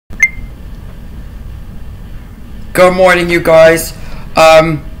Good morning, you guys.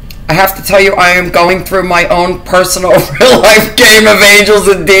 I have to tell you, I am going through my own personal real-life game of angels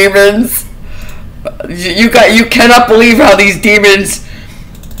and demons. You cannot believe how these demons,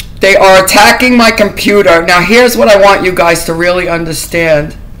 they are attacking my computer. Now, here's what I want you guys to really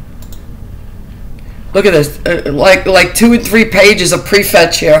understand. Look at this, like 2 and 3 pages of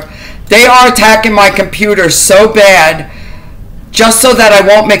prefetch here. They are attacking my computer so bad, just so that I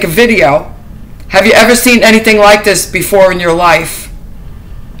won't make a video. Have you ever seen anything like this before in your life?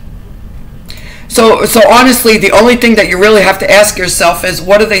 So honestly, the only thing that you really have to ask yourself is,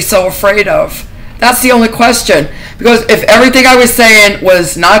 what are they so afraid of? That's the only question. Because if everything I was saying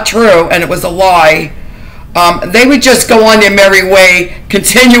was not true and it was a lie, they would just go on their merry way,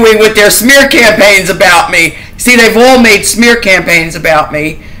 continuing with their smear campaigns about me. See, they've all made smear campaigns about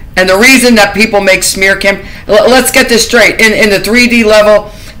me. And the reason that people make smear let's get this straight. In the 3D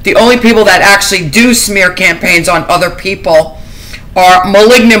level, the only people that actually do smear campaigns on other people are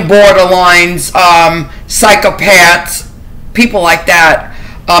malignant borderlines, psychopaths, people like that,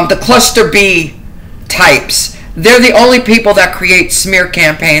 the cluster B types. They're the only people that create smear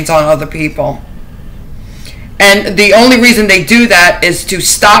campaigns on other people. And the only reason they do that is to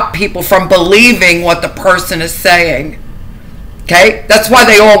stop people from believing what the person is saying. Okay? That's why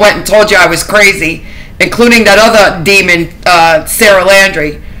they all went and told you I was crazy, including that other demon, Sarah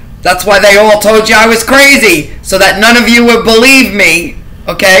Landry. That's why they all told you I was crazy, so that none of you would believe me.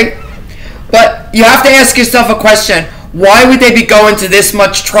 Okay? But you have to ask yourself a question. Why would they be going to this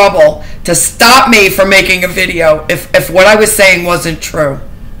much trouble to stop me from making a video if what I was saying wasn't true?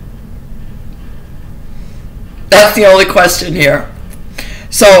 That's the only question here.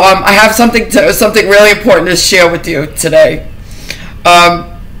 So I have something really important to share with you today.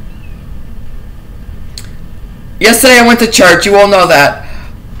 Yesterday I went to church. You all know that.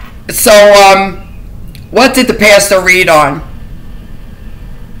 So what did the pastor read on?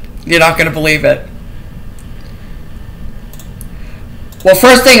 You're not going to believe it. Well,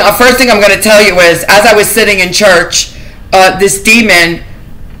 first thing I'm going to tell you is, as I was sitting in church, this demon,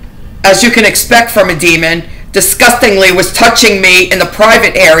 as you can expect from a demon, disgustingly was touching me in the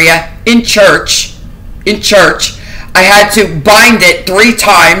private area in church. I had to bind it 3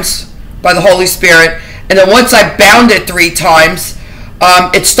 times by the Holy Spirit, and then once I bound it 3 times,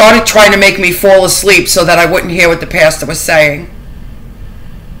 it started trying to make me fall asleep so that I wouldn't hear what the pastor was saying.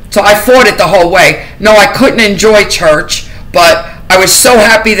 So I fought it the whole way. No, I couldn't enjoy church, but I was so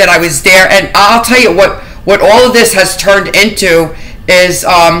happy that I was there. And I'll tell you what all of this has turned into is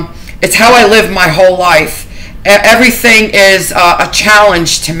it's how I live my whole life. Everything is a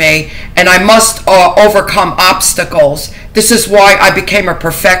challenge to me, and I must overcome obstacles. This is why I became a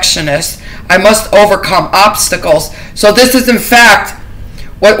perfectionist. I must overcome obstacles. So this is, in fact,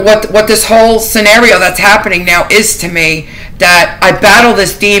 what this whole scenario that's happening now is to me, that I battle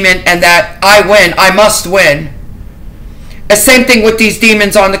this demon and that I win. I must win. The same thing with these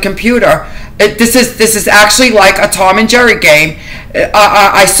demons on the computer. This is actually like a Tom and Jerry game.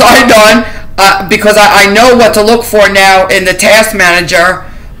 I signed on because I know what to look for now in the task manager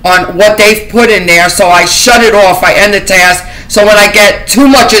on what they've put in there, so I shut it off. I end the task. So when I get too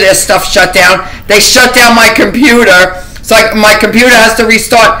much of their stuff shut down, they shut down my computer. So my computer has to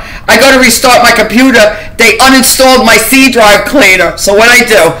restart. I go to restart my computer. They uninstalled my C drive cleaner. So what I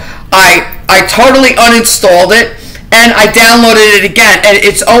do, I totally uninstalled it and I downloaded it again. And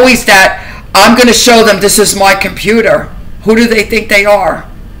it's always that I'm going to show them this is my computer. Who do they think they are?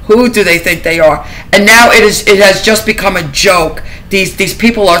 Who do they think they are? And now it has just become a joke. These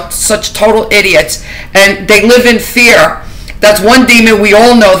people are such total idiots, and they live in fear. That's one demon we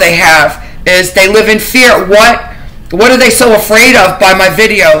all know they have, is they live in fear. What are they so afraid of by my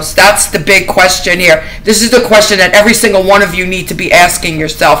videos? That's the big question here. This is the question that every single one of you need to be asking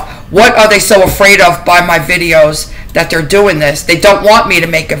yourself. What are they so afraid of by my videos that they're doing this? They don't want me to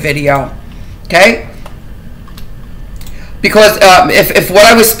make a video. Okay? Because if what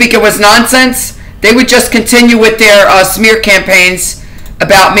I was speaking was nonsense, they would just continue with their smear campaigns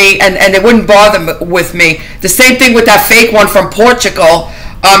about me, and they wouldn't bother with me. The same thing with that fake one from Portugal.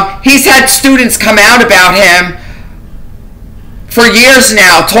 He's had students come out about him for years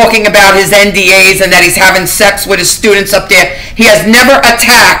now, talking about his NDAs and that he's having sex with his students up there. He has never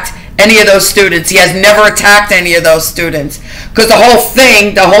attacked any of those students. He has never attacked any of those students. Because the whole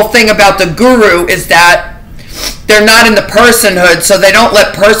thing about the guru is that they're not in the personhood, so they don't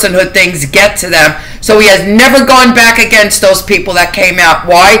let personhood things get to them. So he has never gone back against those people that came out.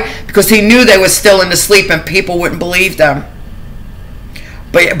 Why? Because he knew they were still in the sleep and people wouldn't believe them.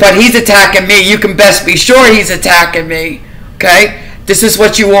 But he's attacking me. You can best be sure he's attacking me. Okay? This is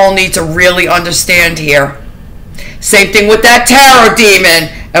what you all need to really understand here. Same thing with that tarot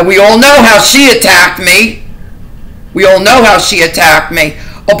demon. And we all know how she attacked me. We all know how she attacked me.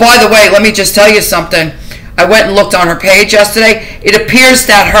 Oh, by the way, let me just tell you something. I went and looked on her page yesterday. It appears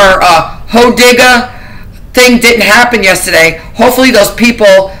that her Hodiga thing didn't happen yesterday. Hopefully those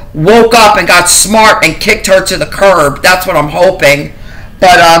people woke up and got smart and kicked her to the curb. That's what I'm hoping.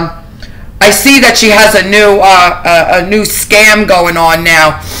 But I see that she has a new scam going on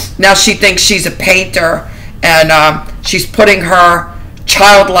now. Now she thinks she's a painter, and she's putting her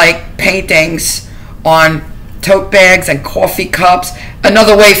childlike paintings on tote bags and coffee cups.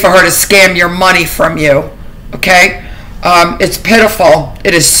 Another way for her to scam your money from you. Okay? It's pitiful.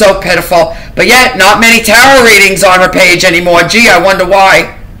 It is so pitiful. But yet, not many tarot readings on her page anymore. Gee, I wonder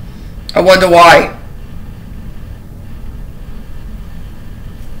why. I wonder why.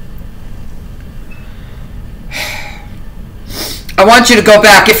 I want you to go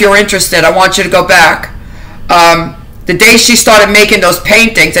back if you're interested. I want you to go back. The day she started making those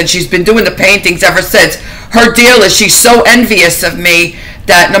paintings, and she's been doing the paintings ever since. Her deal is she's so envious of me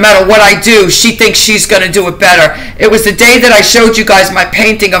that no matter what I do, she thinks she's going to do it better. It was the day that I showed you guys my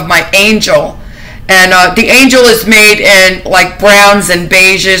painting of my angel. And the angel is made in like browns and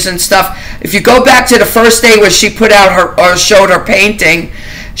beiges and stuff. If you go back to the first day where she put out her, or showed her painting,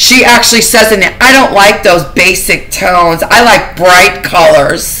 she actually says in there, I don't like those basic tones. I like bright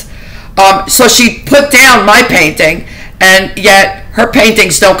colors. So she put down my painting, and yet her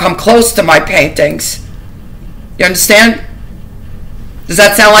paintings don't come close to my paintings. You understand? Does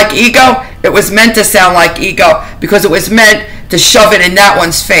that sound like ego? It was meant to sound like ego because it was meant to shove it in that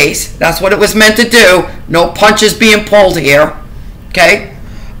one's face. That's what it was meant to do. No punches being pulled here. Okay?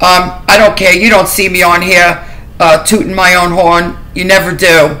 I don't care. You don't see me on here tooting my own horn. You never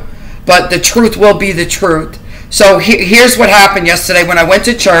do. But the truth will be the truth. So here's what happened yesterday when I went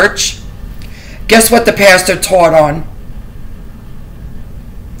to church. Guess what the pastor taught on?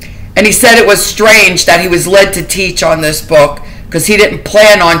 And he said it was strange that he was led to teach on this book because he didn't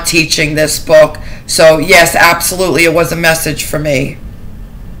plan on teaching this book. So yes, absolutely, it was a message for me.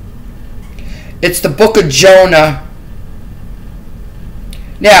 It's the book of Jonah.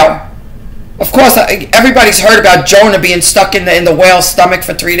 Now, of course, everybody's heard about Jonah being stuck in the whale's stomach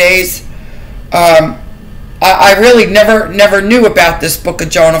for 3 days. I really never knew about this book of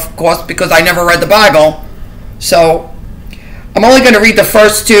Jonah, of course, because I never read the Bible. So I'm only going to read the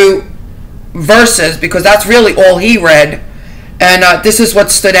first 2 verses because that's really all he read. And this is what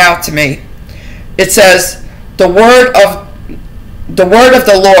stood out to me. It says, the word of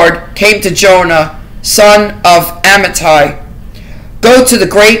the Lord came to Jonah, son of Amittai. Go to the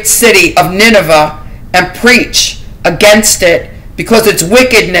great city of Nineveh and preach against it, because its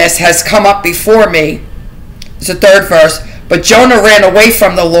wickedness has come up before me. It's the 3rd verse. But Jonah ran away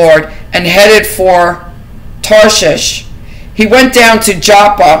from the Lord and headed for Tarshish. He went down to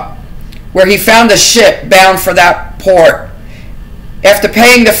Joppa, where he found a ship bound for that port. After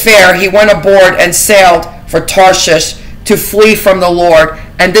paying the fare, he went aboard and sailed for Tarshish to flee from the Lord.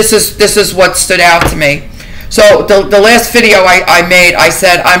 And this is what stood out to me. So the last video I made, I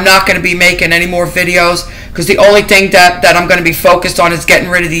said I'm not going to be making any more videos because the only thing that I'm going to be focused on is getting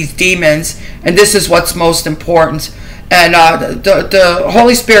rid of these demons. And this is what's most important. And the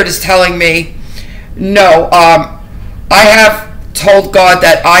Holy Spirit is telling me, no, I have told God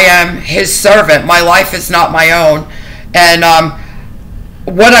that I am His servant. My life is not my own. And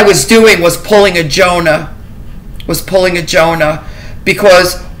what I was doing was pulling a Jonah.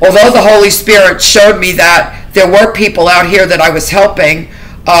 Because although the Holy Spirit showed me that there were people out here that I was helping,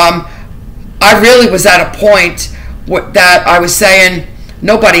 I really was at a point that I was saying,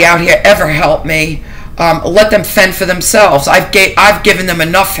 nobody out here ever helped me. Let them fend for themselves. I've given them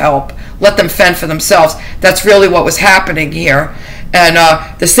enough help. Let them fend for themselves. That's really what was happening here. And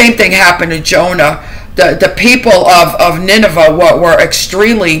the same thing happened to Jonah. The people of Nineveh were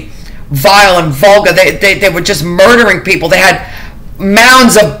extremely vile and vulgar. They were just murdering people. They had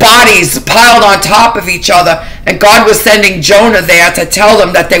mounds of bodies piled on top of each other, and God was sending Jonah there to tell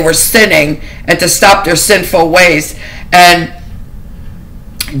them that they were sinning and to stop their sinful ways. And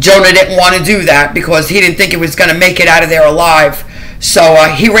Jonah didn't want to do that because he didn't think he was going to make it out of there alive. So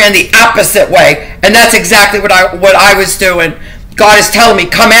he ran the opposite way, and that's exactly what I was doing. God is telling me,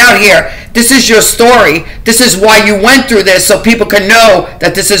 come out here. This is your story. This is why you went through this, so people can know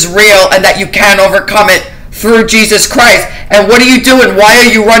that this is real and that you can overcome it through Jesus Christ. And what are you doing? Why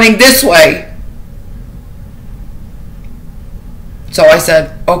are you running this way? So I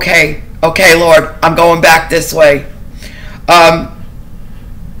said, okay, Lord, I'm going back this way.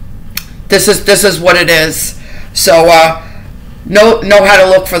 This is what it is. So know how to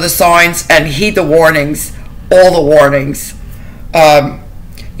look for the signs and heed the warnings. all the warnings.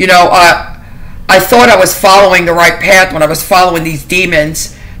 You know, I thought I was following the right path when I was following these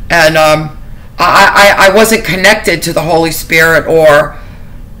demons, and I wasn't connected to the Holy Spirit, or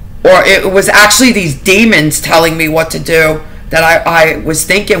it was actually these demons telling me what to do that I was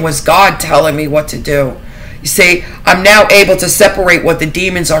thinking was God telling me what to do. You see, I'm now able to separate what the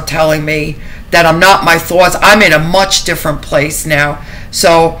demons are telling me, that I'm not my thoughts. I'm in a much different place now.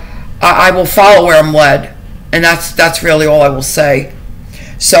 So I will follow where I'm led. And that's really all I will say.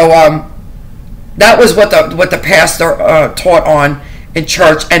 So that was what the pastor taught on in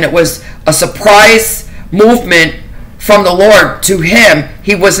church. And it was a surprise movement from the Lord to him.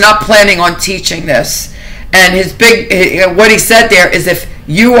 He was not planning on teaching this. And what he said there is, if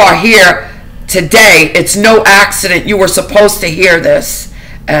you are here today, it's no accident. You were supposed to hear this.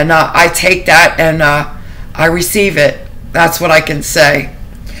 And I take that and I receive it. That's what I can say.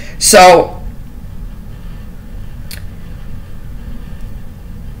 So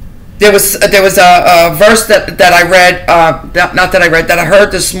there was a verse that I read, that I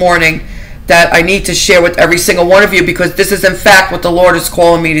heard this morning, that I need to share with every single one of you, because this is in fact what the Lord is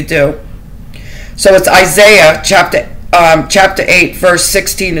calling me to do. So it's Isaiah chapter 8, verse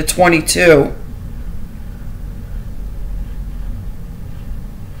 16 to 22.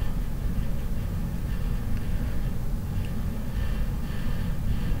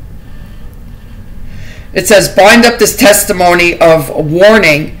 It says, bind up this testimony of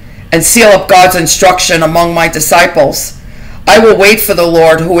warning and seal up God's instruction among my disciples. I will wait for the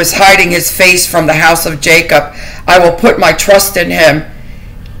Lord, who is hiding his face from the house of Jacob. I will put my trust in him.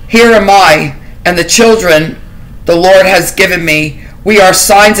 Here am I, and the children the Lord has given me. We are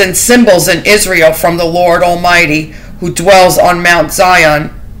signs and symbols in Israel from the Lord Almighty, who dwells on Mount Zion.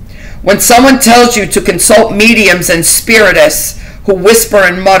 When someone tells you to consult mediums and spiritists who whisper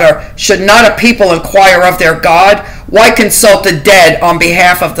and mutter, should not a people inquire of their God? Why consult the dead on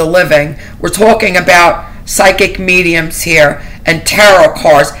behalf of the living? We're talking about psychic mediums here and tarot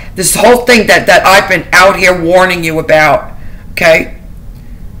cards. This whole thing that I've been out here warning you about. Okay?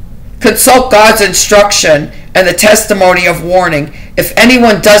 Consult God's instruction and the testimony of warning. If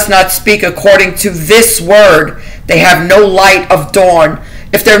anyone does not speak according to this word, they have no light of dawn.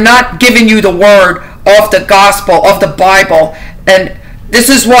 If they're not giving you the word of the gospel, of the Bible, and this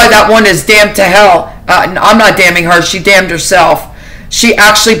is why that one is damned to hell. I'm not damning her. She damned herself. She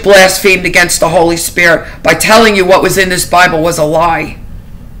actually blasphemed against the Holy Spirit by telling you what was in this Bible was a lie.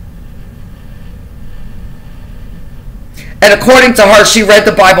 And according to her, she read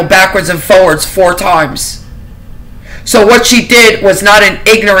the Bible backwards and forwards 4 times. So what she did was not an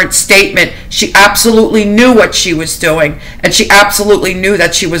ignorant statement. She absolutely knew what she was doing. And she absolutely knew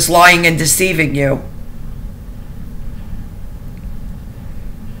that she was lying and deceiving you.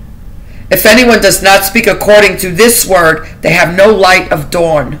 If anyone does not speak according to this word, they have no light of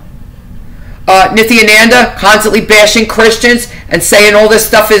dawn. Nityananda constantly bashing Christians and saying all this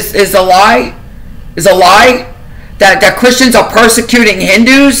stuff is a lie. Is a lie. That Christians are persecuting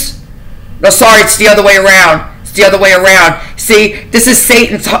Hindus. No, sorry, it's the other way around. It's the other way around. See, this is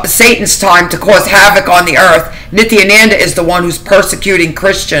Satan's time to cause havoc on the earth. Nityananda is the one who's persecuting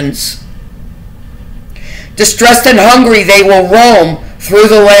Christians. Distressed and hungry, they will roam through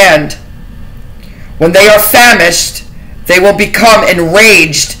the land. When they are famished, they will become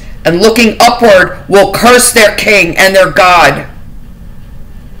enraged, and looking upward will curse their king and their God.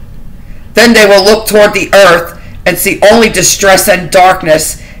 Then they will look toward the earth and see only distress and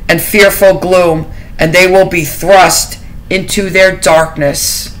darkness and fearful gloom, and they will be thrust into their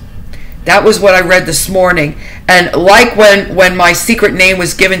darkness. That was what I read this morning. And like when my secret name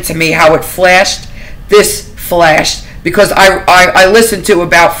was given to me, how it flashed, this flashed. Because I listened to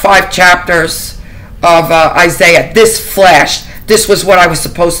about 5 chapters of Isaiah. This flashed. This was what I was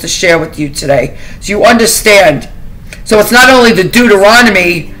supposed to share with you today. So you understand. So it's not only the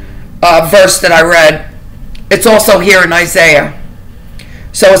Deuteronomy verse that I read, it's also here in Isaiah.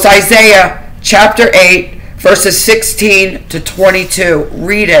 So it's Isaiah chapter 8, verses 16 to 22.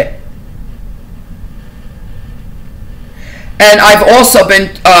 Read it. And I've also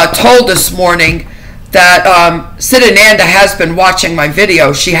been told this morning that Siddhananda has been watching my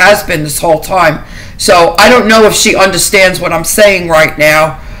video. She has been this whole time. So I don't know if she understands what I'm saying right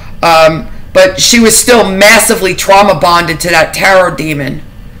now. But she was still massively trauma bonded to that tarot demon.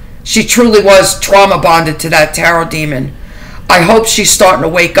 She truly was trauma bonded to that tarot demon. I hope she's starting to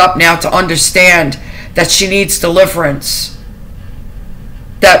wake up now to understand that she needs deliverance.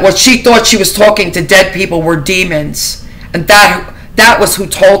 That what she thought she was talking to dead people were demons. And that was who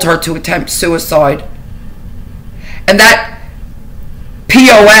told her to attempt suicide. And that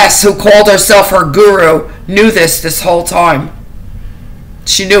POS, who called herself her guru, knew this whole time.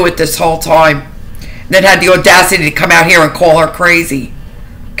 She knew it this whole time. And then had the audacity to come out here and call her crazy.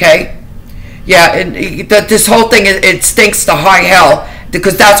 Okay? Yeah, and this whole thing, it stinks to high hell.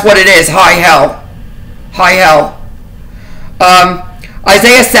 Because that's what it is, high hell. High hell.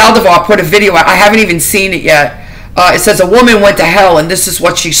 Isaiah Saldivar put a video out. I haven't even seen it yet. It says a woman went to hell and this is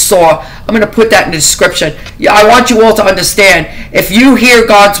what she saw. I'm going to put that in the description. Yeah, I want you all to understand, if you hear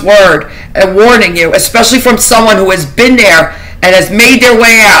God's word and warning you, especially from someone who has been there and has made their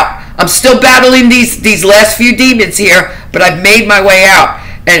way out. I'm still battling these last few demons here, but I've made my way out.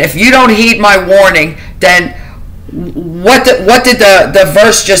 And if you don't heed my warning, then what did the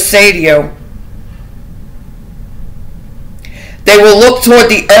verse just say to you? They will look toward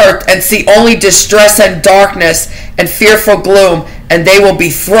the earth and see only distress and darkness and fearful gloom, and they will be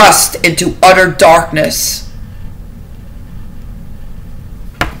thrust into utter darkness.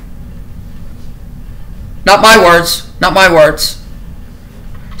 Not my words. Not my words.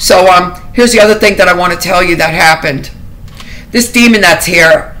 So here's the other thing that I want to tell you that happened. This demon that's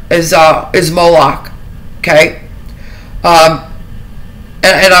here is Moloch. Okay? And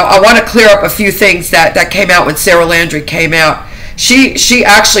I want to clear up a few things that came out when Sarah Landry came out. She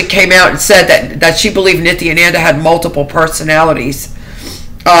actually came out and said that she believed Nityananda had multiple personalities.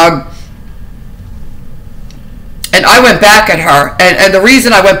 And I went back at her. And the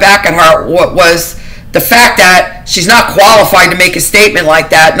reason I went back at her was the fact that she's not qualified to make a statement like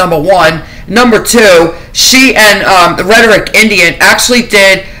that, number one. Number two, she and the Rhetoric Indian actually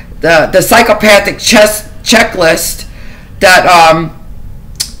did the psychopathic checklist that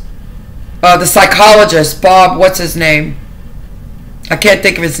the psychologist, Bob, what's his name? I can't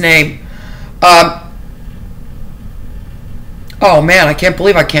think of his name. Oh man, I can't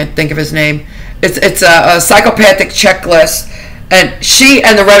believe I can't think of his name. It's a psychopathic checklist, and she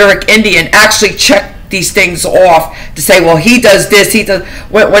and the Rhetoric Indian actually checked these things off to say, well, he does this, he does.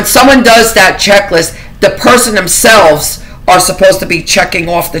 When someone does that checklist, the person themselves are supposed to be checking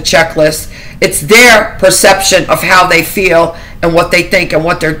off the checklist. It's their perception of how they feel and what they think and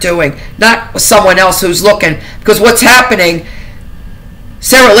what they're doing, not someone else who's looking. Because what's happening,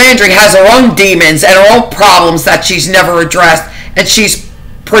 Sarah Landry has her own demons and her own problems that she's never addressed, and she's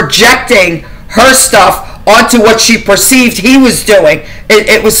projecting her stuff onto what she perceived he was doing.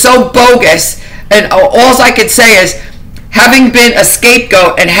 It was so bogus. And all I could say is, having been a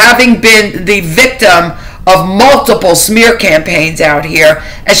scapegoat and having been the victim of multiple smear campaigns out here,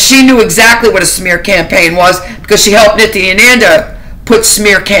 and she knew exactly what a smear campaign was because she helped Nityananda put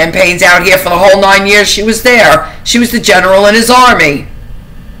smear campaigns out here for the whole 9 years she was there. She was the general in his army.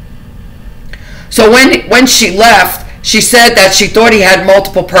 So when she left, she said that she thought he had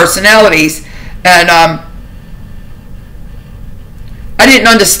multiple personalities, and I didn't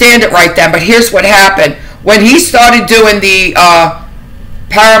understand it right then, but here's what happened. When he started doing the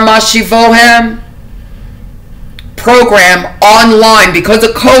PRO0MISES program online, because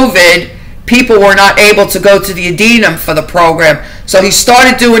of COVID, people were not able to go to the Adenum for the program. So he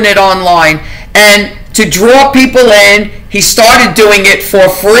started doing it online. And to draw people in, he started doing it for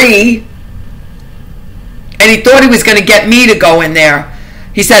free. And he thought he was going to get me to go in there.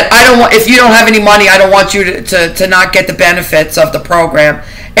 He said, "I don't want, if you don't have any money, I don't want you to not get the benefits of the program."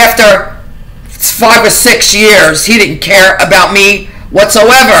 After 5 or 6 years, he didn't care about me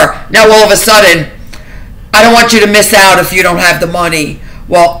whatsoever. Now all of a sudden, I don't want you to miss out if you don't have the money.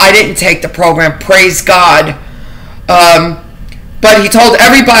 Well, I didn't take the program, praise God. But he told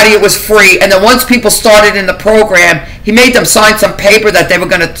everybody it was free, and then once people started in the program, he made them sign some paper that they were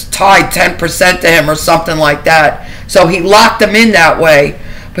going to tie 10% to him or something like that. So he locked them in that way.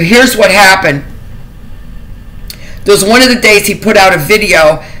 But here's what happened. There was one of the days he put out a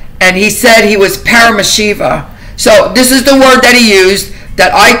video, and he said he was Paramashiva. So this is the word that he used,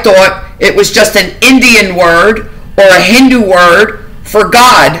 that I thought it was just an Indian word or a Hindu word for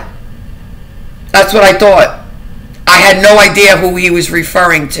God. That's what I thought. I had no idea who he was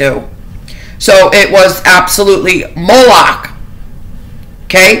referring to. So it was absolutely Moloch.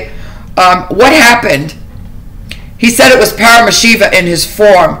 Okay? What happened? He said it was Paramashiva in his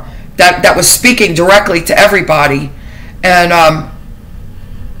form that was speaking directly to everybody. And I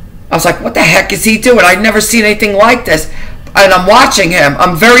was like, what the heck is he doing? I'd never seen anything like this. And I'm watching him.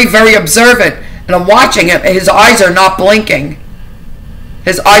 I'm very, very observant. And I'm watching him. And his eyes are not blinking.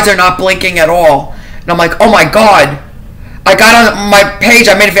 His eyes are not blinking at all. And I'm like, oh my God. I got on my page.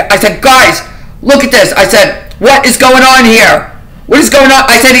 I said, guys, look at this. I said, what is going on here? What is going on?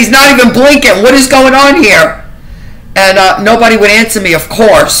 I said, he's not even blinking. What is going on here? And nobody would answer me, of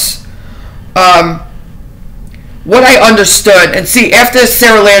course. what I understood, and see, after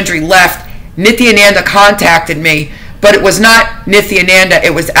Sarah Landry left, Nithyananda contacted me, but it was not Nithyananda,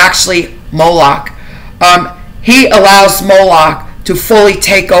 it was actually Moloch. He allows Moloch to fully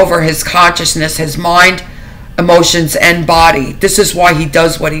take over his consciousness, his mind, emotions, and body. This is why he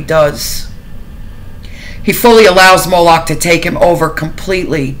does what he does. He fully allows Moloch to take him over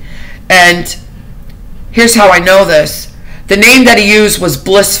completely. And here's how I know this. The name that he used was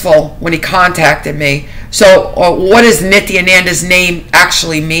Blissful when he contacted me. So what does Nithyananda's name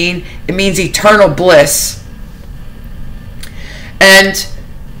actually mean? It means eternal bliss. And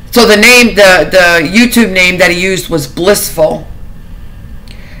so the name, the YouTube name that he used was Blissful.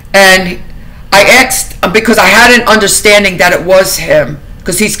 And I asked, because I had an understanding that it was him,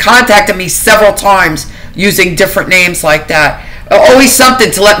 because he's contacted me several times using different names like that. Always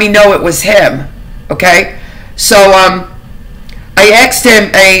something to let me know it was him. Okay? So I asked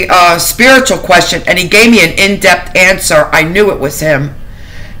him a spiritual question, and he gave me an in-depth answer. I knew it was him.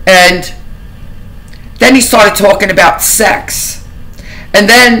 And then he started talking about sex. And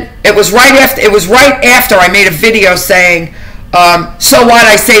then it was right after I made a video saying, so what,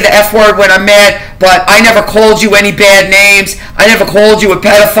 I say the F word when I'm mad, but I never called you any bad names. I never called you a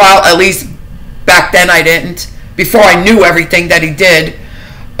pedophile. At least back then I didn't. Before I knew everything that he did.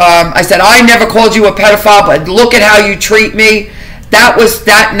 I said, I never called you a pedophile, but look at how you treat me. That was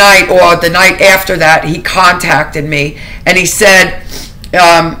that night, or the night after that, he contacted me. And he said,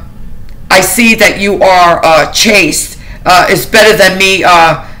 I see that you are chaste. It's better than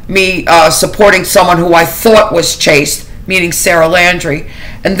me supporting someone who I thought was chaste, meaning Sarah Landry.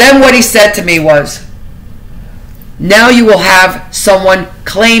 And then what he said to me was, now you will have someone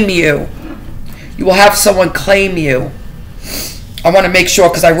claim you. You will have someone claim you. I want to make sure,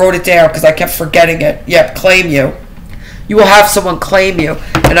 because I wrote it down because I kept forgetting it. Yep, claim you. You will have someone claim you.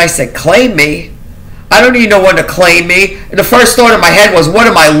 And I said, claim me? I don't even know when to claim me. And the first thought in my head was, what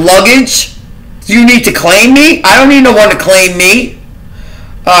am I, luggage? Do you need to claim me? I don't even know when to claim me.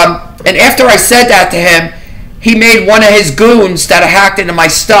 And after I said that to him, he made one of his goons that hacked into my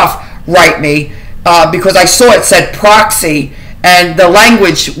stuff write me, because I saw it said proxy, and the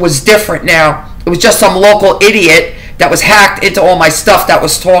language was different now. It was just some local idiot that was hacked into all my stuff that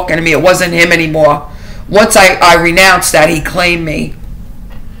was talking to me. It wasn't him anymore. Once I renounced that, he claimed me.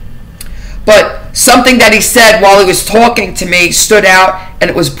 But something that he said while he was talking to me stood out, and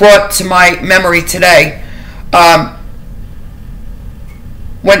it was brought to my memory today.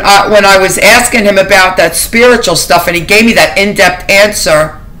 When I was asking him about that spiritual stuff, and he gave me that in-depth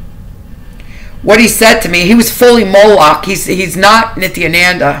answer, what he said to me, he was fully Moloch. He's not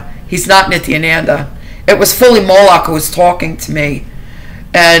Nithyananda. He's not Nithyananda. It was fully Moloch who was talking to me.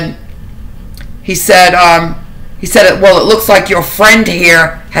 And he said, well, it looks like your friend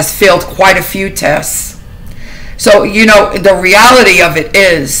here has failed quite a few tests. So, you know, the reality of it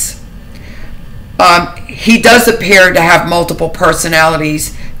is, he does appear to have multiple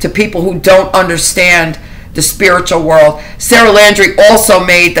personalities to people who don't understand the spiritual world. Sarah Landry also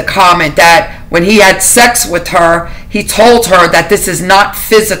made the comment that when he had sex with her, he told her that this is not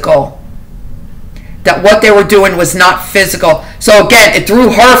physical. That what they were doing was not physical. So again, it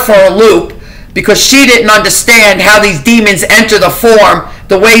threw her for a loop, because she didn't understand how these demons enter the form,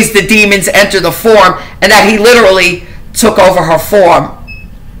 the ways the demons enter the form, and that he literally took over her form.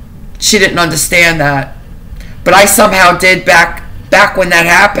 She didn't understand that. But I somehow did back when that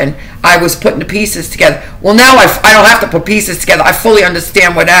happened. I was putting the pieces together. Well, now I don't have to put pieces together. I fully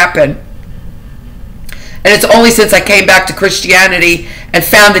understand what happened. And it's only since I came back to Christianity and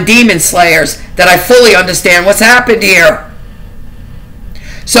found the demon slayers that I fully understand what's happened here.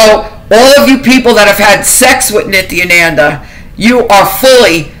 So all of you people that have had sex with Nithyananda, you are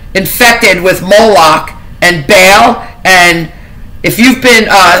fully infected with Moloch and Baal. And if you've been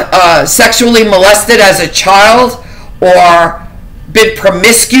sexually molested as a child, or been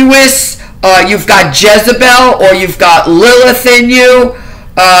promiscuous, you've got Jezebel, or you've got Lilith in you.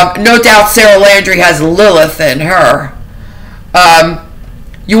 No doubt Sarah Landry has Lilith in her.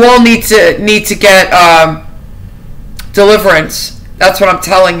 You all need to get deliverance. That's what I'm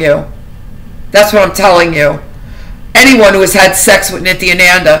telling you. That's what I'm telling you. Anyone who has had sex with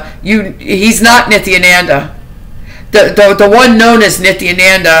Nithyananda, he's not Nithyananda. The one known as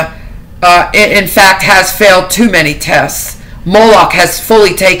Nithyananda, in fact, has failed too many tests. Moloch has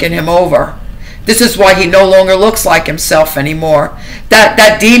fully taken him over. This is why he no longer looks like himself anymore.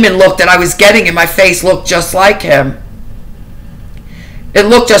 That demon look that I was getting in my face looked just like him. It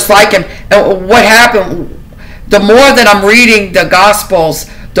looked just like him. And what happened, the more that I'm reading the Gospels,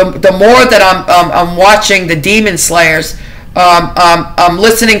 the more that I'm watching the demon slayers, I'm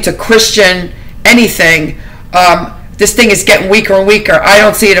listening to Christian anything, this thing is getting weaker and weaker. I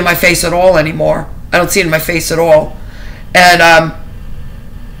don't see it in my face at all anymore. I don't see it in my face at all. And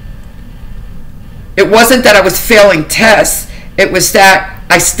it wasn't that I was failing tests. It was that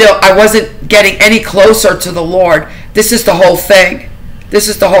I wasn't getting any closer to the Lord. This is the whole thing. This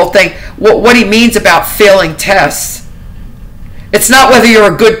is the whole thing. What he means about failing tests. It's not whether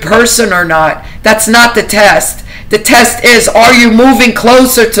you're a good person or not. That's not the test. The test is, are you moving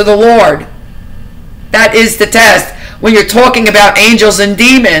closer to the Lord? That is the test. When you're talking about angels and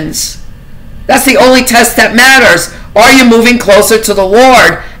demons, that's the only test that matters. Are you moving closer to the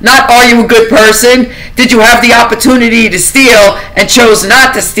Lord? Not, are you a good person? Did you have the opportunity to steal and chose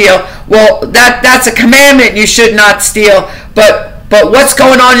not to steal? Well, that's a commandment. You should not steal. But what's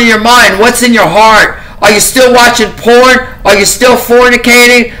going on in your mind? What's in your heart? Are you still watching porn? Are you still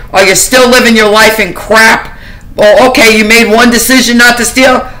fornicating? Are you still living your life in crap? Well, okay, you made one decision not to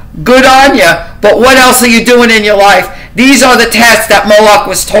steal. Good on you. But what else are you doing in your life? These are the tests that Moloch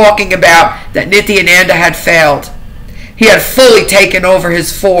was talking about, that Nityananda had failed. He had fully taken over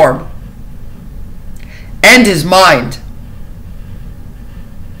his form and his mind.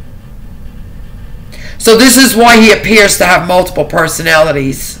 So this is why he appears to have multiple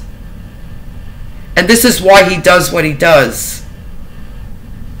personalities. And this is why he does what he does.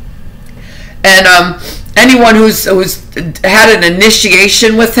 And anyone who's had an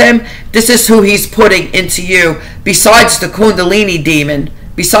initiation with him, this is who he's putting into you. Besides the Kundalini demon,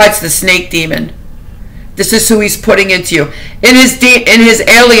 besides the snake demon, this is who he's putting into you. In his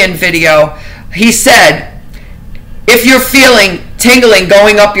alien video, he said, if you're feeling tingling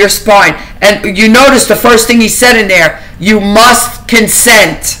going up your spine, and you notice the first thing he said in there, you must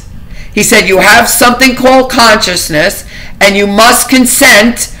consent. He said, you have something called consciousness, and you must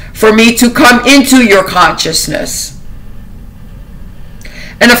consent for me to come into your consciousness.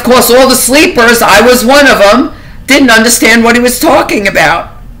 And of course, all the sleepers, I was one of them, didn't understand what he was talking about.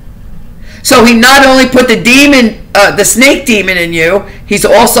 So he not only put the demon, the snake demon in you, he's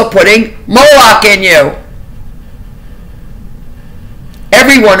also putting Moloch in you.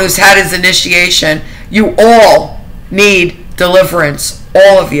 Everyone who's had his initiation, you all need deliverance,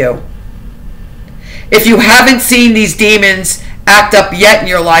 all of you. If you haven't seen these demons act up yet in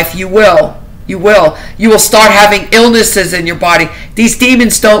your life, you will. You will. You will start having illnesses in your body. These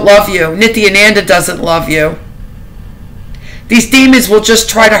demons don't love you. Nityananda doesn't love you. These demons will just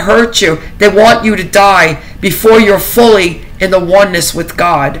try to hurt you. They want you to die before you're fully in the oneness with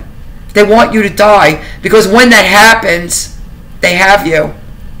God. They want you to die, because when that happens, they have you.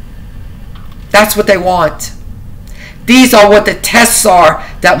 That's what they want. These are what the tests are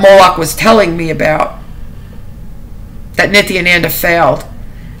that Moloch was telling me about, that Nityananda failed.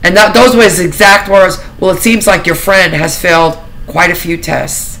 And those were his exact words. Well, it seems like your friend has failed quite a few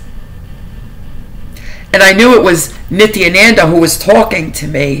tests. And I knew it was Nityananda who was talking to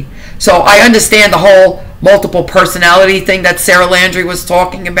me. So I understand the whole multiple personality thing that Sarah Landry was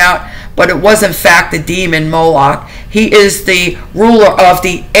talking about, but it was in fact the demon Moloch. He is the ruler of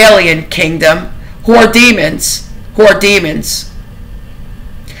the alien kingdom, who are demons. Who are demons.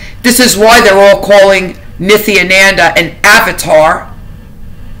 This is why they're all calling Nityananda an avatar,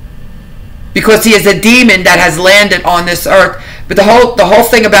 because he is a demon that has landed on this earth. But the whole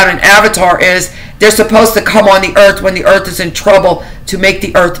thing about an avatar is they're supposed to come on the earth when the earth is in trouble to make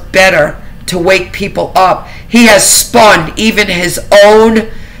the earth better, to wake people up. He has spun even his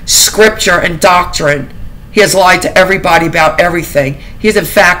own scripture and doctrine. He has lied to everybody about everything. He is in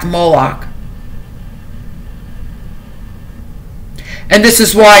fact Moloch. And this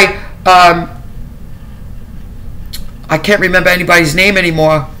is why I can't remember anybody's name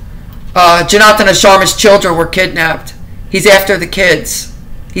anymore. Janatana Sharma's children were kidnapped. He's after the kids.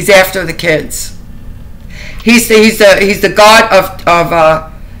 He's after the kids. He's the god of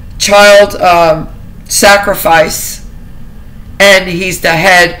child sacrifice, and he's the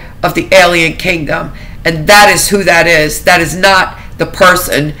head of the alien kingdom. And that is who that is. That is not the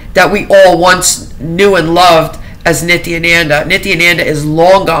person that we all once knew and loved as Nityananda. Nityananda is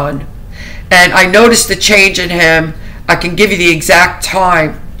long gone. And I noticed the change in him. I can give you the exact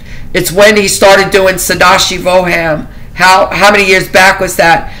time. It's when he started doing Sadashivoham. How many years back was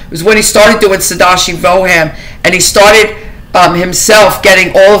that? It was when he started doing Sadashivoham, and he started himself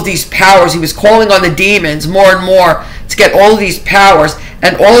getting all of these powers. He was calling on the demons more and more to get all of these powers,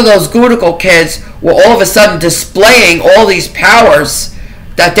 and all of those Gurukul kids were all of a sudden displaying all these powers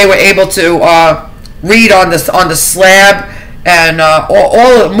that they were able to read on the slab, and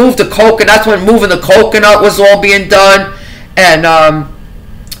all move the coconut. That's when moving the coconut was all being done, and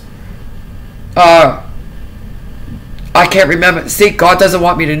I can't remember. See, God doesn't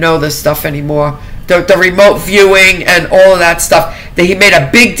want me to know this stuff anymore. the remote viewing and all of that stuff. That he made a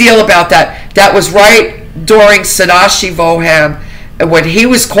big deal about that. That was right during Sadashi Voham, when he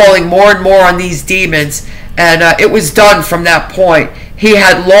was calling more and more on these demons, and it was done from that point. He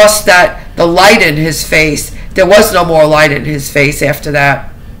had lost the light in his face. There was no more light in his face after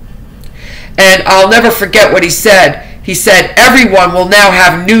that. And I'll never forget what he said. He said, everyone will now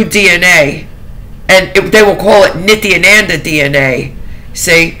have new DNA, and they will call it Nityananda DNA.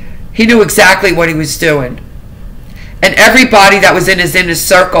 See, he knew exactly what he was doing. And everybody that was in his inner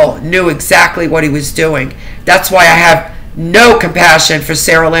circle knew exactly what he was doing. That's why I have no compassion for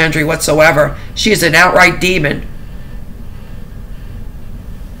Sarah Landry whatsoever. She is an outright demon.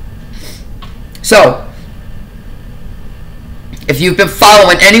 So, if you've been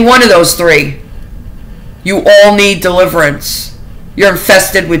following any one of those three, you all need deliverance. You're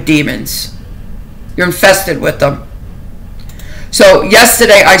infested with demons. You're infested with them. So,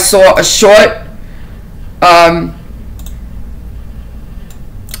 yesterday I saw a short...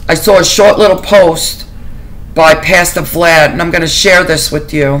 I saw a short little post by Pastor Vlad, and I'm going to share this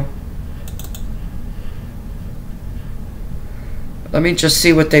with you. Let me just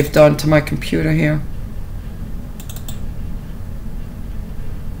see what they've done to my computer here.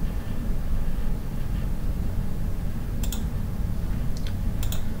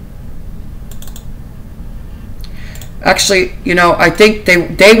 Actually, you know, I think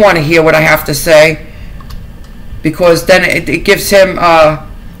they want to hear what I have to say, because then it gives him...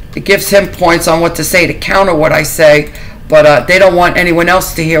 it gives him points on what to say to counter what I say, but they don't want anyone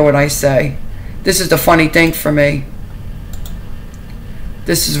else to hear what I say. This is the funny thing for me.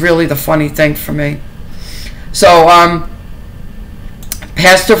 This is really the funny thing for me. So,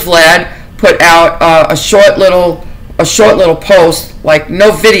 Pastor Vlad put out a short little post, like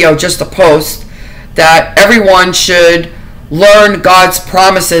no video, just a post, that everyone should learn God's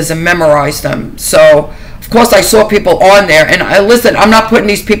promises and memorize them. So, of course, I saw people on there, and listen, I'm not putting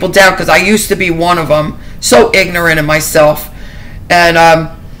these people down, because I used to be one of them, so ignorant of myself. And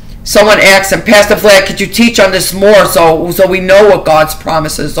someone asked him, Pastor Vlad, could you teach on this more so we know what God's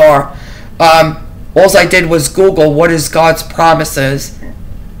promises are? All I did was Google, what is God's promises?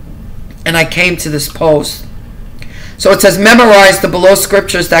 And I came to this post. So it says, memorize the below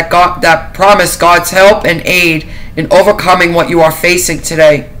scriptures that promise God's help and aid in overcoming what you are facing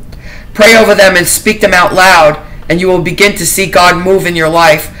today. Pray over them and speak them out loud, and you will begin to see God move in your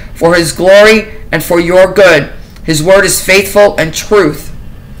life for His glory and for your good. His word is faithful and truth.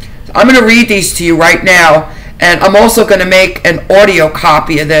 I'm going to read these to you right now, and I'm also going to make an audio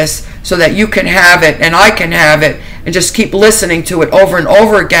copy of this so that you can have it and I can have it, and just keep listening to it over and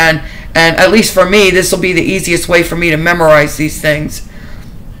over again. And at least for me, this will be the easiest way for me to memorize these things.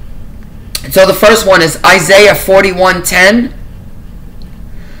 So the first one is Isaiah 41:10.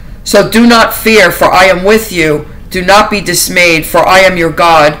 So do not fear, for I am with you. Do not be dismayed, for I am your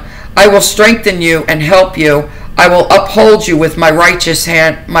God. I will strengthen you and help you. I will uphold you with my righteous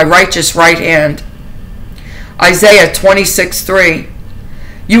right hand. Isaiah 26:3.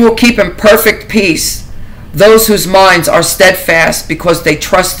 You will keep in perfect peace those whose minds are steadfast, because they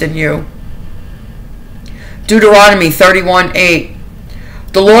trust in you. Deuteronomy 31:8.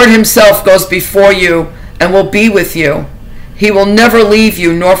 The Lord Himself goes before you and will be with you. He will never leave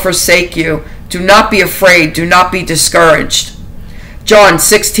you nor forsake you. Do not be afraid. Do not be discouraged. John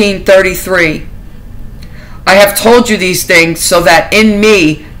 16:33. I have told you these things so that in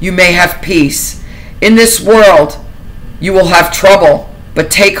me you may have peace. In this world you will have trouble,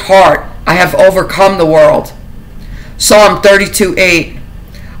 but take heart. I have overcome the world. Psalm 32:8.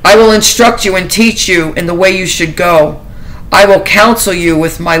 I will instruct you and teach you in the way you should go. I will counsel you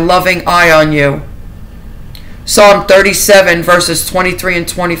with my loving eye on you. Psalm 37, verses 23 and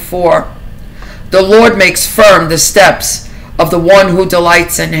 24. The Lord makes firm the steps of the one who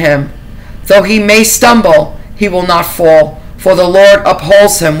delights in Him. Though he may stumble, he will not fall, for the Lord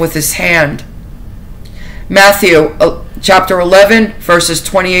upholds him with His hand. Matthew chapter 11, verses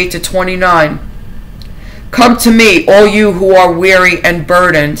 28 to 29. Come to me, all you who are weary and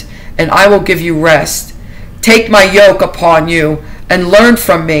burdened, and I will give you rest. Take my yoke upon you and learn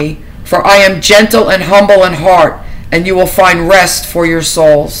from me, for I am gentle and humble in heart, and you will find rest for your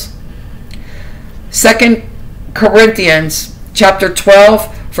souls. 2 Corinthians chapter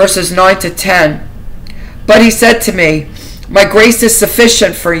 12, verses 9 to 10. But He said to me, my grace is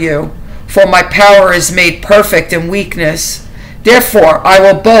sufficient for you, for my power is made perfect in weakness. Therefore I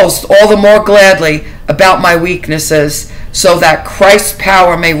will boast all the more gladly about my weaknesses, so that Christ's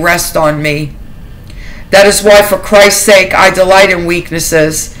power may rest on me. That is why for Christ's sake I delight in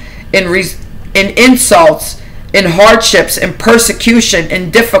weaknesses, in insults, in hardships, in persecution,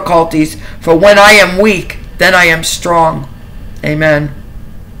 in difficulties. For when I am weak, then I am strong. Amen.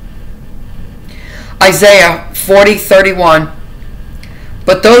 Isaiah 40:31.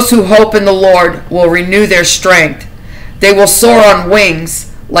 But those who hope in the Lord will renew their strength. They will soar on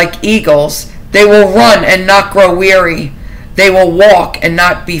wings like eagles. They will run and not grow weary. They will walk and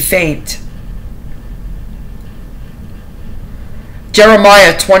not be faint.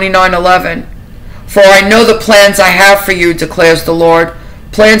 Jeremiah 29:11. For I know the plans I have for you, declares the Lord,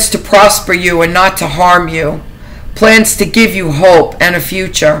 plans to prosper you and not to harm you, plans to give you hope and a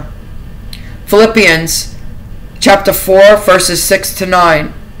future. Philippians chapter 4, verses 6 to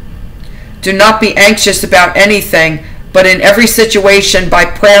 9. Do not be anxious about anything, but in every situation by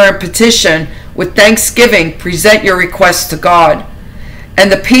prayer and petition, with thanksgiving, present your requests to God.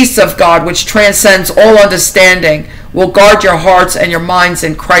 And the peace of God, which transcends all understanding, will guard your hearts and your minds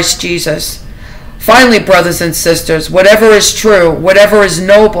in Christ Jesus. Finally, brothers and sisters, whatever is true, whatever is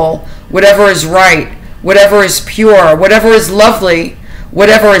noble, whatever is right, whatever is pure, whatever is lovely,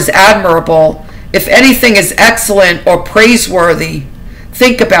 whatever is admirable, if anything is excellent or praiseworthy,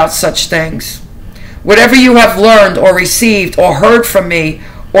 think about such things. Whatever you have learned or received or heard from me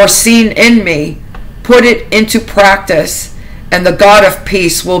or seen in me, put it into practice, and the God of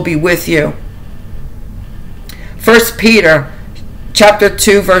peace will be with you. 1 Peter chapter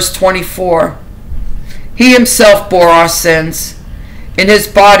 2, verse 24. He himself bore our sins in his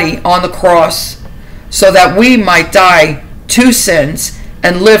body on the cross, so that we might die to sins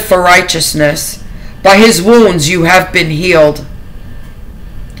and live for righteousness. By his wounds you have been healed.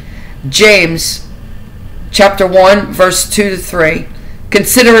 James chapter 1, verse 2 to 3.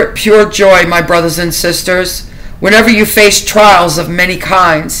 Consider it pure joy, my brothers and sisters, whenever you face trials of many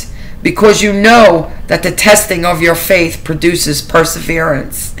kinds, because you know that the testing of your faith produces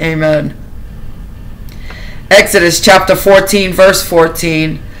perseverance. Amen. Exodus chapter 14, verse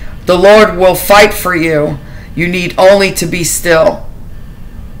 14. The Lord will fight for you. You need only to be still.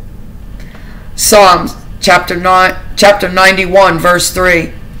 Psalms chapter 91, verse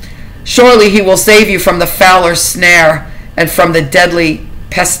 3. Surely he will save you from the fowler's snare and from the deadly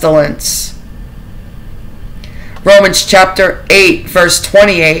pestilence. Romans chapter 8, verse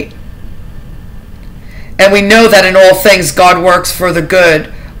 28. And we know that in all things God works for the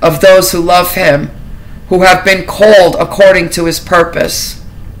good of those who love him, who have been called according to his purpose.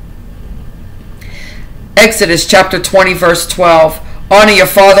 Exodus chapter 20, verse 12. Honor your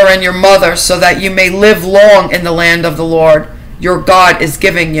father and your mother, so that you may live long in the land of the Lord your God is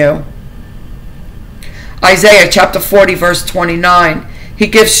giving you. Isaiah chapter 40, verse 29. He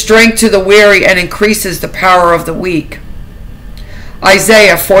gives strength to the weary and increases the power of the weak.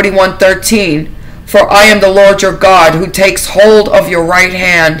 Isaiah 41:13. For I am the Lord your God, who takes hold of your right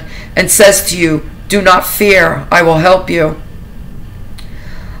hand and says to you, do not fear, I will help you.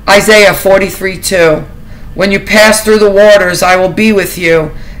 Isaiah 43:2. When you pass through the waters, I will be with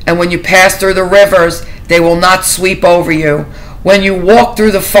you, and when you pass through the rivers, they will not sweep over you. When you walk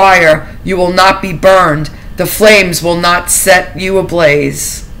through the fire, you will not be burned. The flames will not set you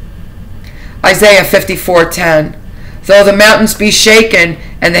ablaze. Isaiah 54:10. Though the mountains be shaken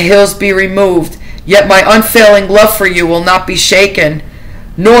and the hills be removed, yet my unfailing love for you will not be shaken,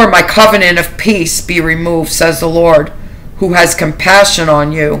 nor my covenant of peace be removed, says the Lord, who has compassion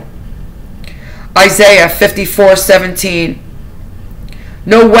on you. Isaiah 54:17.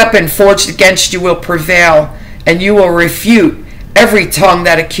 No weapon forged against you will prevail, and you will refute every tongue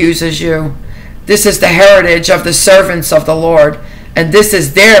that accuses you. This is the heritage of the servants of the Lord, and this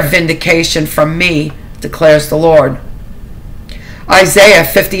is their vindication from me, declares the Lord. Isaiah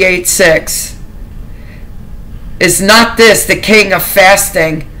 58:6. Is not this the king of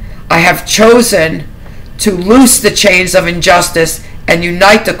fasting? I have chosen to loose the chains of injustice and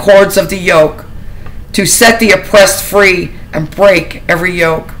unite the cords of the yoke, to set the oppressed free and break every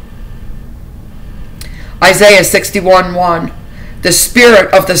yoke. Isaiah 61:1. The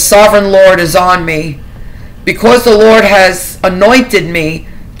Spirit of the Sovereign Lord is on me, because the Lord has anointed me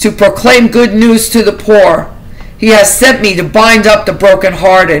to proclaim good news to the poor. He has sent me to bind up the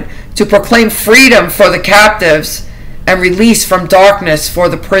brokenhearted, to proclaim freedom for the captives and release from darkness for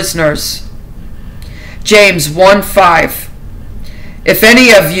the prisoners. James 1:5. If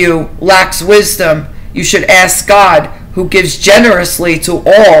any of you lacks wisdom, you should ask God, who gives generously to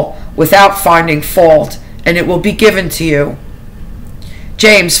all without finding fault, and it will be given to you.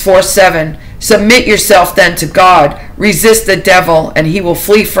 James 4:7. Submit yourself then to God, resist the devil, and he will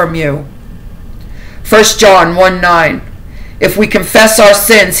flee from you. 1 John 1:9. If we confess our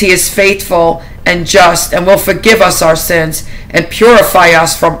sins, he is faithful and just, and will forgive us our sins and purify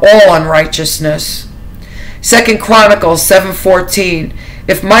us from all unrighteousness. 2 Chronicles 7:14.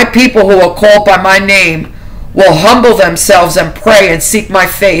 If my people who are called by my name will humble themselves and pray and seek my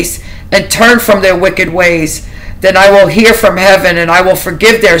face and turn from their wicked ways, then I will hear from heaven and I will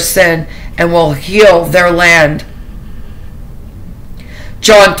forgive their sin and will heal their land.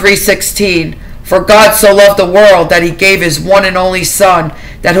 John 3:16. For God so loved the world that he gave his one and only Son,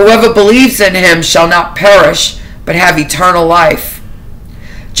 that whoever believes in him shall not perish, but have eternal life.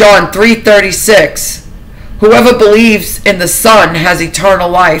 John 3:36. Whoever believes in the Son has eternal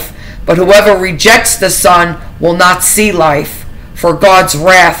life, but whoever rejects the Son will not see life, for God's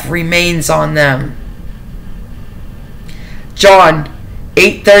wrath remains on them. John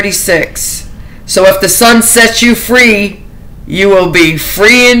 8:36. So if the Son sets you free, you will be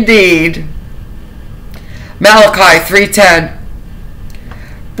free indeed. Malachi 3:10.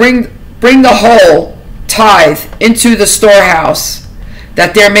 Bring the whole tithe into the storehouse,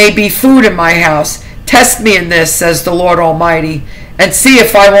 that there may be food in my house. Test me in this, says the Lord Almighty, and see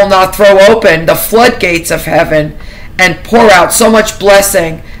if I will not throw open the floodgates of heaven and pour out so much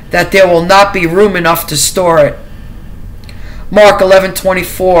blessing that there will not be room enough to store it. Mark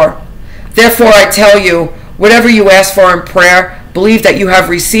 11:24. Therefore I tell you, whatever you ask for in prayer, believe that you have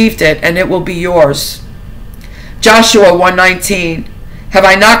received it, and it will be yours. Joshua 1:19. Have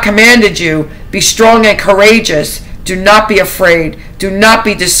I not commanded you? Be strong and courageous. Do not be afraid. Do not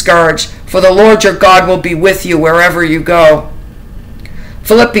be discouraged, for the Lord your God will be with you wherever you go.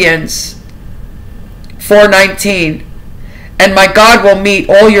 Philippians 4:19. And my God will meet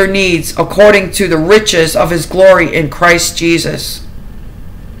all your needs according to the riches of his glory in Christ Jesus.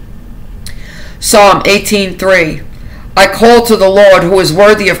 Psalm 18:3. I call to the Lord who is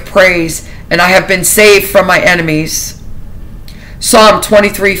worthy of praise, and I have been saved from my enemies. Psalm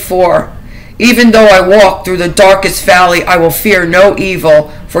 23:4. Even though I walk through the darkest valley, I will fear no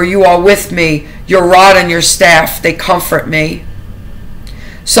evil, for you are with me. Your rod and your staff, they comfort me.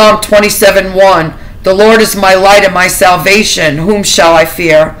 Psalm 27:1. The Lord is my light and my salvation. Whom shall I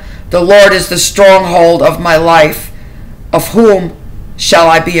fear? The Lord is the stronghold of my life. Of whom shall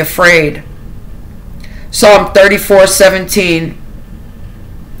I be afraid? Psalm 34:17.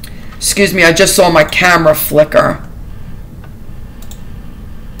 Excuse me, I just saw my camera flicker.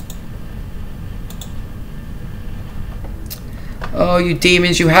 Oh, you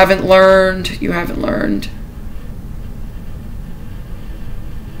demons, you haven't learned. You haven't learned.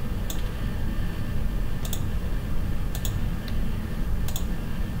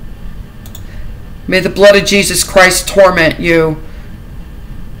 May the blood of Jesus Christ torment you,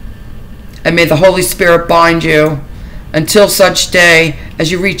 and may the Holy Spirit bind you until such day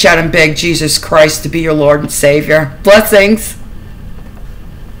as you reach out and beg Jesus Christ to be your Lord and Savior. Blessings.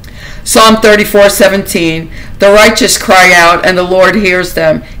 Psalm 34:17. The righteous cry out, and the Lord hears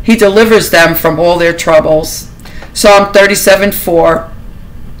them. He delivers them from all their troubles. Psalm 37:4.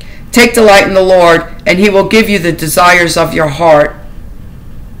 Take delight in the Lord, and he will give you the desires of your heart.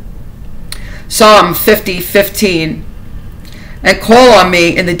 Psalm 50:15. And call on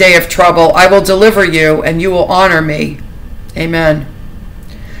me in the day of trouble. I will deliver you, and you will honor me. Amen.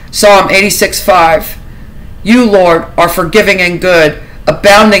 Psalm 86:5. You, Lord, are forgiving and good,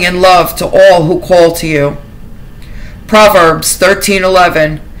 abounding in love to all who call to you. Proverbs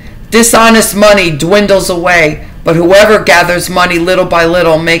 13:11. Dishonest money dwindles away, but whoever gathers money little by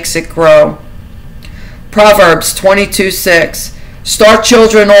little makes it grow. Proverbs 22:6. Start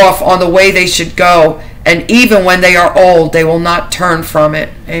children off on the way they should go, and even when they are old, they will not turn from it.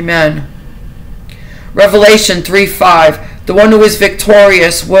 Amen. Revelation 3:5. The one who is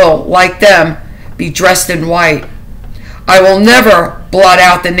victorious will, like them, be dressed in white. I will never blot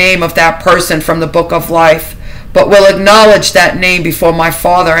out the name of that person from the book of life, but will acknowledge that name before my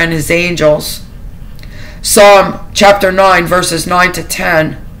Father and his angels. Psalm chapter 9, verses 9 to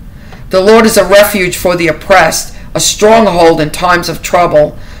 10. The Lord is a refuge for the oppressed, a stronghold in times of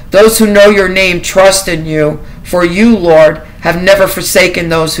trouble. Those who know your name trust in you, for you, Lord, have never forsaken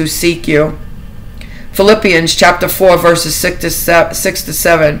those who seek you. Philippians chapter 4, verses 6 to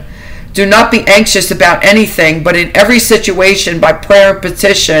 7. Do not be anxious about anything, but in every situation, by prayer and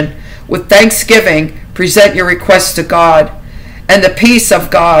petition, with thanksgiving, present your requests to God. And the peace of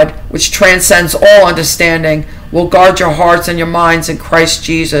God, which transcends all understanding, will guard your hearts and your minds in Christ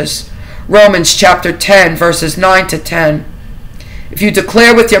Jesus. Romans chapter 10, verses 9 to 10. If you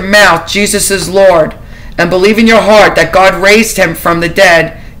declare with your mouth Jesus is Lord, and believe in your heart that God raised him from the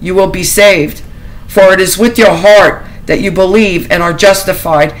dead, you will be saved. For it is with your heart that you believe and are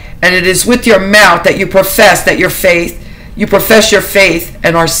justified, and it is with your mouth that you profess your faith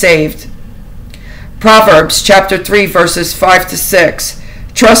and are saved. Proverbs chapter 3, verses 5 to 6.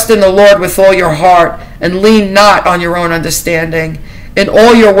 Trust in the Lord with all your heart, and lean not on your own understanding. In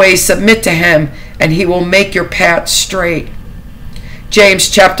all your ways submit to him, and he will make your paths straight. James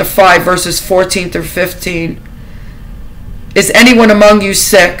chapter 5, verses 14 through 15. Is anyone among you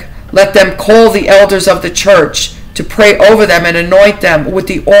sick? Let them call the elders of the church to pray over them and anoint them with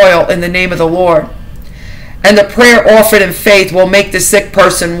the oil in the name of the Lord. And the prayer offered in faith will make the sick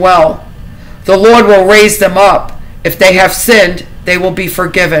person well. The Lord will raise them up. If they have sinned, they will be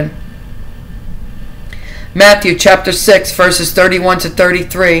forgiven. Matthew chapter 6, verses 31 to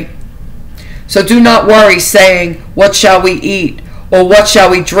 33. So do not worry, saying, what shall we eat? Or what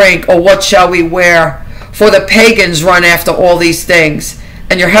shall we drink? Or what shall we wear? For the pagans run after all these things,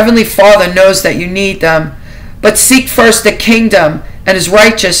 and your heavenly Father knows that you need them. But seek first the kingdom and his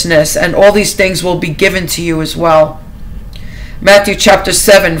righteousness, and all these things will be given to you as well. Matthew chapter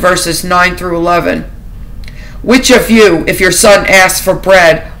 7, verses 9 through 11. Which of you, if your son asks for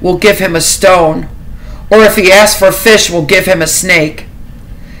bread, will give him a stone? Or if he asks for fish, will give him a snake?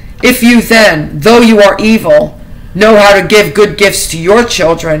 If you then, though you are evil, know how to give good gifts to your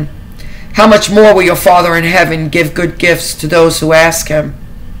children, how much more will your Father in heaven give good gifts to those who ask him?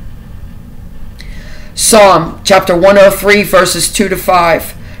 Psalm chapter 103, verses 2 to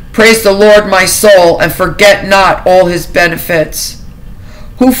 5. Praise the Lord, my soul, and forget not all his benefits.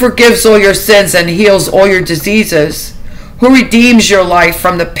 Who forgives all your sins and heals all your diseases? Who redeems your life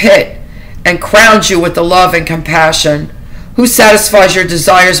from the pit and crowns you with the love and compassion? Who satisfies your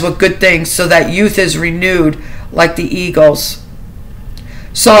desires with good things so that youth is renewed like the eagles?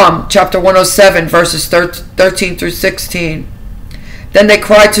 Psalm chapter 107, verses 13 through 16. Then they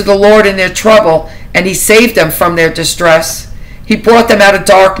cried to the Lord in their trouble, and he saved them from their distress. He brought them out of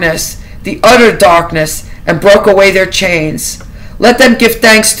darkness, the utter darkness, and broke away their chains. Let them give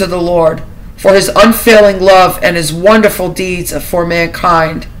thanks to the Lord for his unfailing love and his wonderful deeds for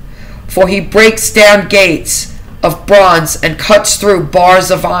mankind. For he breaks down gates of bronze and cuts through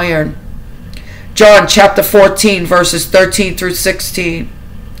bars of iron. John chapter 14, verses 13 through 16.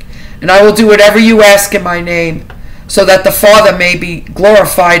 And I will do whatever you ask in my name, so that the Father may be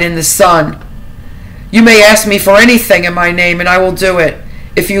glorified in the Son. You may ask me for anything in my name, and I will do it.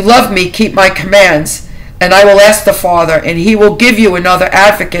 If you love me, keep my commands, and I will ask the Father, and he will give you another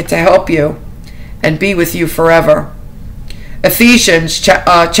advocate to help you and be with you forever. Ephesians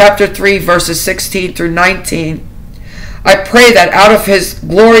chapter 3, verses 16 through 19. I pray that out of his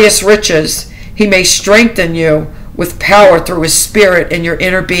glorious riches he may strengthen you with power through his Spirit in your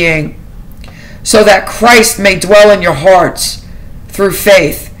inner being, so that Christ may dwell in your hearts through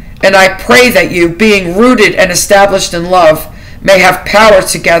faith. And I pray that you, being rooted and established in love, may have power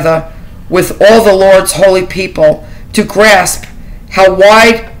together with all the Lord's holy people to grasp how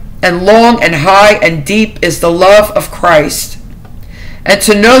wide and long and high and deep is the love of Christ, and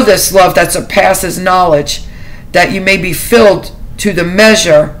to know this love that surpasses knowledge, that you may be filled to the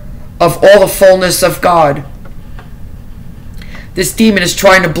measure of all the fullness of God. This demon is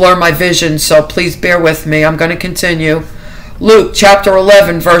trying to blur my vision, so please bear with me. I'm going to continue. Luke chapter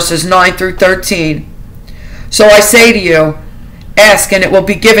 11, verses 9 through 13. So I say to you, ask and it will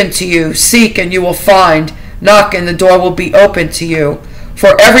be given to you. Seek and you will find. Knock and the door will be opened to you.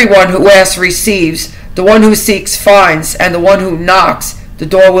 For everyone who asks receives. The one who seeks finds. And the one who knocks, the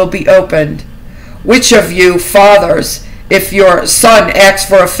door will be opened. Which of you, fathers, if your son asks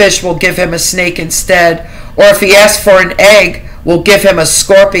for a fish, will give him a snake instead? Or if he asks for an egg, will give him a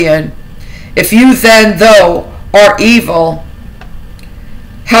scorpion? If you then, though are evil,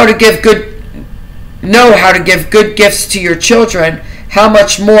 know how to give good gifts to your children, how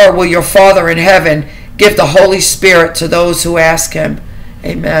much more will your Father in heaven give the Holy Spirit to those who ask him?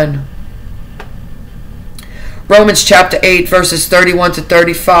 Amen. Romans chapter 8, verses 31 to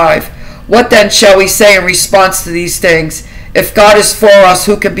 35. What then shall we say in response to these things? If God is for us,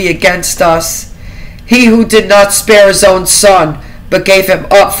 who can be against us? He who did not spare his own son, but gave him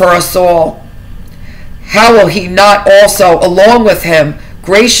up for us all, how will he not also, along with him,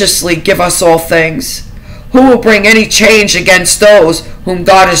 graciously give us all things? Who will bring any change against those whom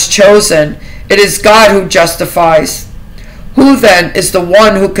God has chosen? It is God who justifies. Who then is the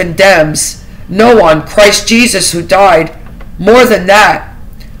one who condemns? No one. Christ Jesus, who died, more than that,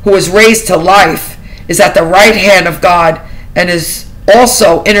 who was raised to life, is at the right hand of God and is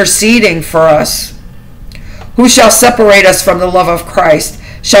also interceding for us. Who shall separate us from the love of Christ?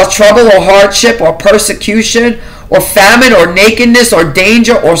 Shall trouble or hardship or persecution or famine or nakedness or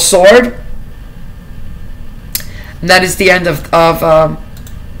danger or sword? And that is the end of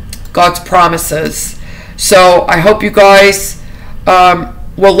God's promises. So I hope you guys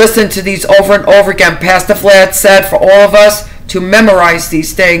will listen to these over and over again. Pastor Vlad said for all of us to memorize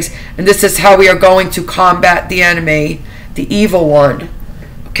these things. And this is how we are going to combat the enemy, the evil one.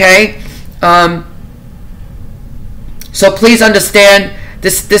 Okay? So please understand,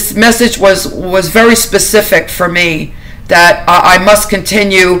 this message was very specific for me, that I must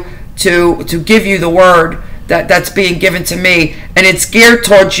continue to give you the word that's being given to me. And it's geared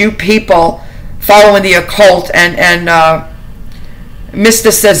towards you people following the occult and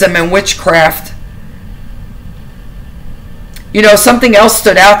mysticism and witchcraft. You know, something else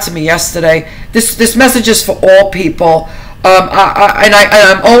stood out to me yesterday. This message is for all people.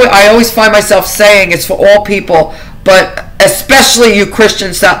 I always find myself saying it's for all people, but especially you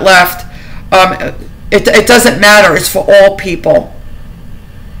Christians that left. It doesn't matter. It's for all people.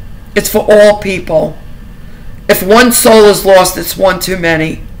 It's for all people. If one soul is lost, it's one too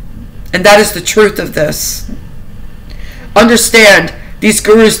many. And that is the truth of this. Understand, these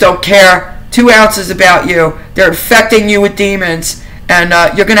gurus don't care 2 ounces about you. They're infecting you with demons, and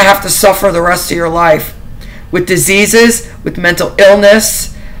you're going to have to suffer the rest of your life with diseases, with mental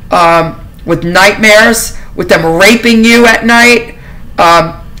illness, with nightmares, with them raping you at night,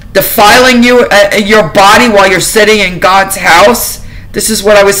 defiling you, your body while you're sitting in God's house. This is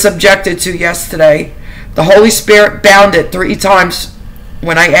what I was subjected to yesterday. The Holy Spirit bound it 3 times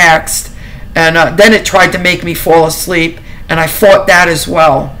when I asked, and then it tried to make me fall asleep, and I fought that as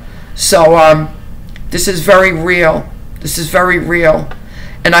well. So this is very real. This is very real.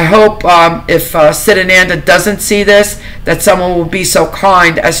 And I hope if Siddhananda doesn't see this, that someone will be so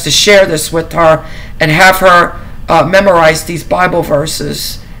kind as to share this with her and have her memorize these Bible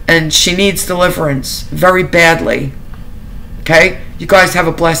verses. And she needs deliverance very badly. Okay? You guys have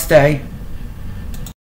a blessed day.